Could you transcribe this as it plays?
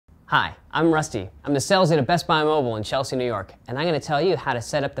Hi, I'm Rusty. I'm the sales lead at Best Buy Mobile in Chelsea, New York, and I'm going to tell you how to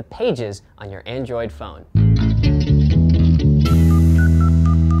set up the pages on your Android phone.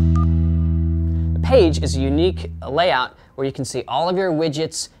 The page is a unique layout where you can see all of your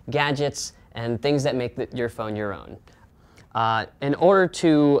widgets, gadgets, and things that make your phone your own. In order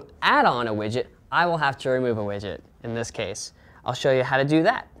to add on a widget, I will have to remove a widget. In this case, I'll show you how to do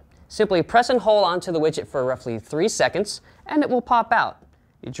that. Simply press and hold onto the widget for roughly 3 seconds, and it will pop out.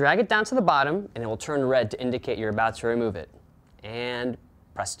 You drag it down to the bottom, and it will turn red to indicate you're about to remove it. And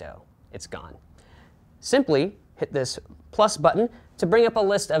presto, it's gone. Simply hit this plus button to bring up a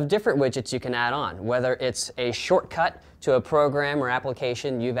list of different widgets you can add on, whether it's a shortcut to a program or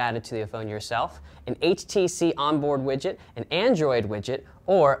application you've added to the phone yourself, an HTC onboard widget, an Android widget,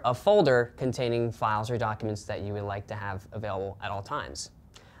 or a folder containing files or documents that you would like to have available at all times.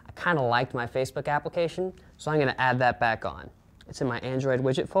 I kind of liked my Facebook application, so I'm going to add that back on. It's in my Android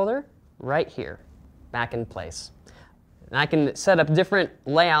widget folder right here, back in place. And I can set up different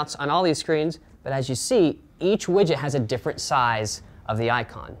layouts on all these screens, but as you see, each widget has a different size of the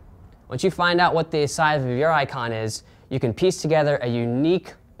icon. Once you find out what the size of your icon is, you can piece together a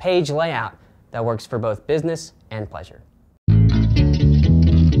unique page layout that works for both business and pleasure.